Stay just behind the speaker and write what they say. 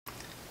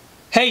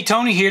Hey,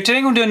 Tony here. Today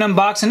I'm going to do an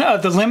unboxing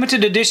of the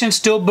limited edition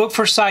Steelbook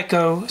for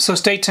Psycho, so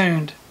stay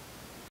tuned.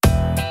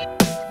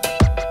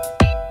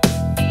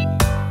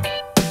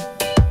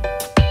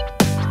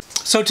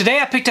 So today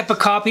I picked up a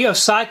copy of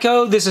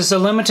Psycho. This is a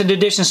limited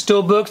edition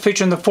Steelbook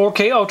featuring the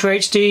 4K Ultra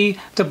HD,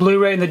 the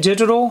Blu-ray, and the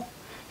digital.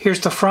 Here's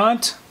the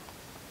front,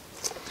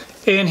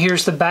 and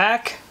here's the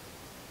back.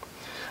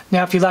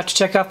 Now if you'd like to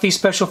check out these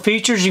special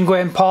features, you can go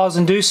ahead and pause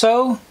and do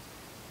so.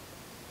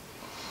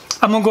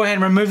 I'm going to go ahead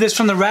and remove this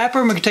from the wrapper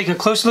and we can take a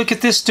closer look at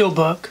this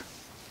Steelbook.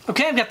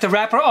 Okay, I've got the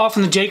wrapper off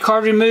and the J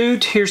card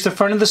removed. Here's the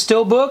front of the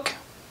Steelbook.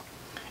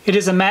 It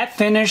is a matte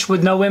finish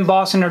with no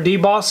embossing or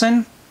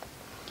debossing.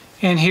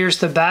 And here's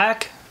the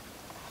back.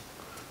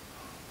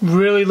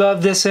 Really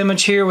love this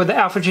image here with the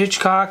Alfred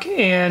Hitchcock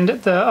and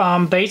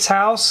the Bates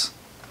house.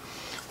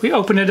 We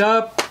open it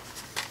up.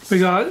 We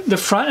got the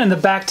front and the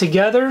back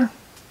together.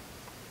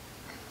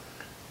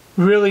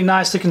 Really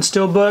nice looking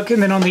Steelbook.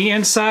 And then on the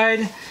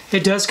inside,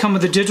 it does come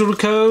with a digital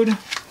code.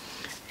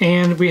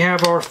 And we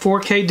have our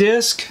 4K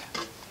disc.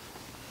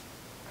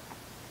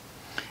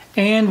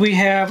 And we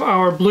have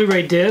our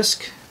Blu-ray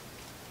disc.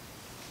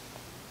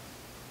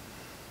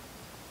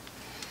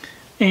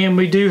 And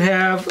we do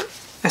have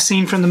a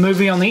scene from the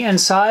movie on the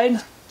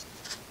inside.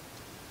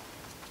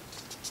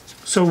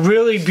 So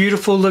really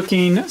beautiful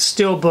looking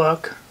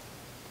Steelbook.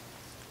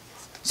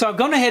 So I've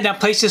gone ahead and I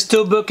placed this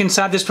Steelbook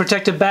inside this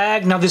protective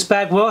bag. Now this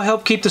bag will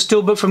help keep the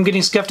Steelbook from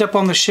getting scuffed up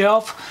on the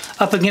shelf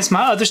up against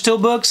my other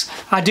Steelbooks.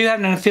 I do have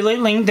an affiliate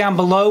link down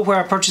below where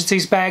I purchased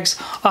these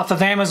bags off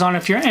of Amazon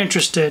if you're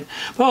interested.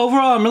 But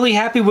overall I'm really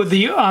happy with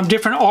the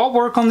different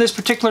artwork on this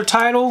particular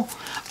title.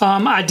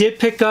 I did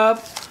pick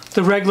up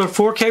the regular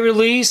 4K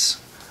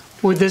release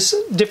with this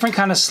different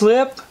kind of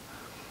slip.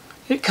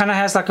 It kind of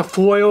has like a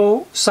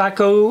foil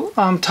Psycho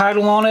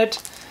title on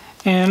it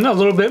and a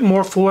little bit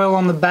more foil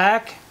on the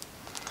back.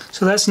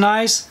 So that's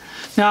nice.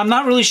 Now I'm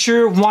not really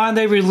sure why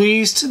they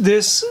released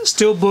this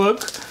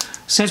Steelbook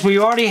since we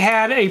already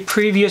had a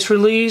previous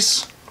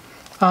release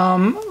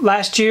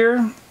last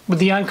year with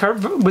the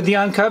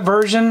uncut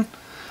version.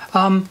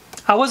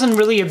 I wasn't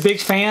really a big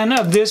fan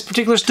of this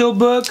particular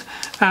Steelbook.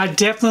 I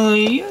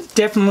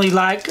definitely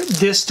like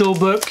this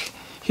Steelbook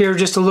here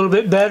just a little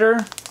bit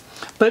better.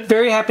 But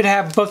very happy to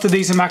have both of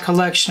these in my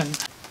collection.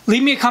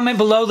 Leave me a comment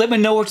below. Let me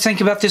know what you think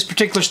about this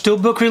particular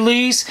Steelbook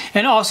release.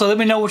 And also let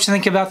me know what you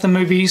think about the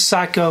movie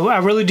Psycho. I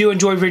really do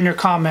enjoy reading your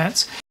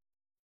comments.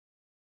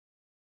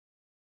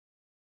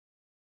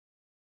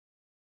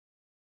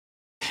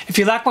 If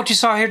you like what you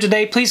saw here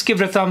today, please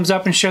give it a thumbs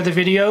up and share the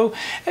video.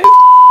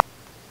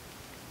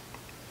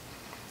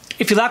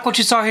 If you like what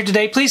you saw here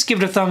today, please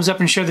give it a thumbs up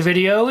and share the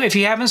video. If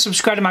you haven't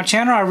subscribed to my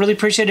channel, I really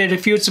appreciate it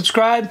if you would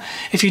subscribe.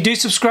 If you do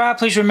subscribe,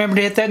 please remember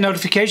to hit that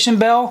notification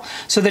bell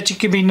so that you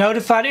can be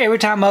notified every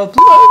time I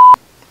upload.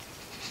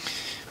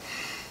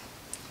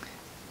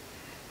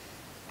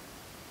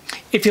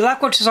 If you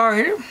like what you saw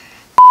here...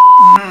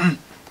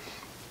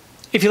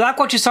 If you like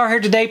what you saw here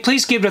today,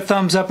 please give it a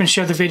thumbs up and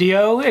share the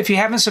video. If you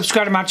haven't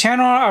subscribed to my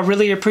channel, I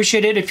really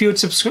appreciate it if you would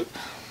subscribe.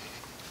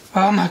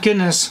 Oh my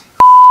goodness.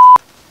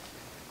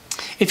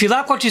 If you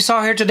like what you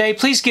saw here today,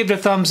 please give it a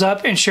thumbs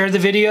up and share the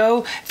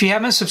video. If you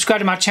haven't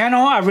subscribed to my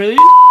channel, I really...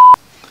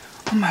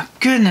 Oh my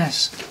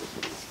goodness.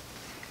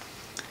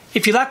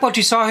 If you like what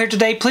you saw here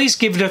today, please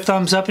give it a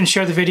thumbs up and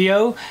share the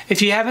video.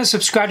 If you haven't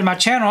subscribed to my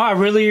channel, I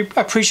really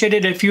appreciate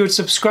it if you would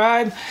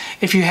subscribe.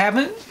 If you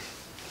haven't...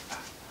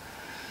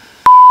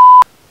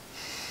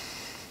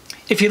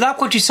 If you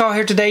like what you saw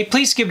here today,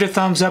 please give it a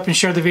thumbs up and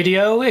share the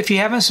video. If you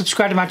haven't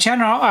subscribed to my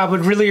channel, I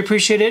would really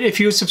appreciate it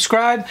if you would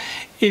subscribe.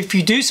 If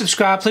you do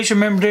subscribe, please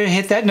remember to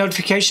hit that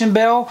notification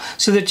bell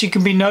so that you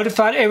can be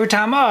notified every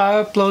time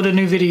I upload a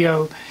new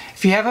video.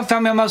 If you haven't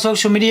found me on my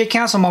social media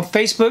accounts, I'm on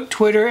Facebook,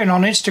 Twitter, and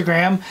on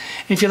Instagram.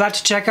 And if you'd like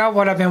to check out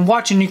what I've been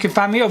watching, you can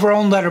find me over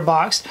on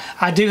Letterboxd.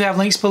 I do have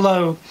links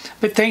below.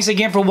 But thanks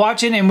again for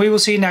watching, and we will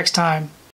see you next time.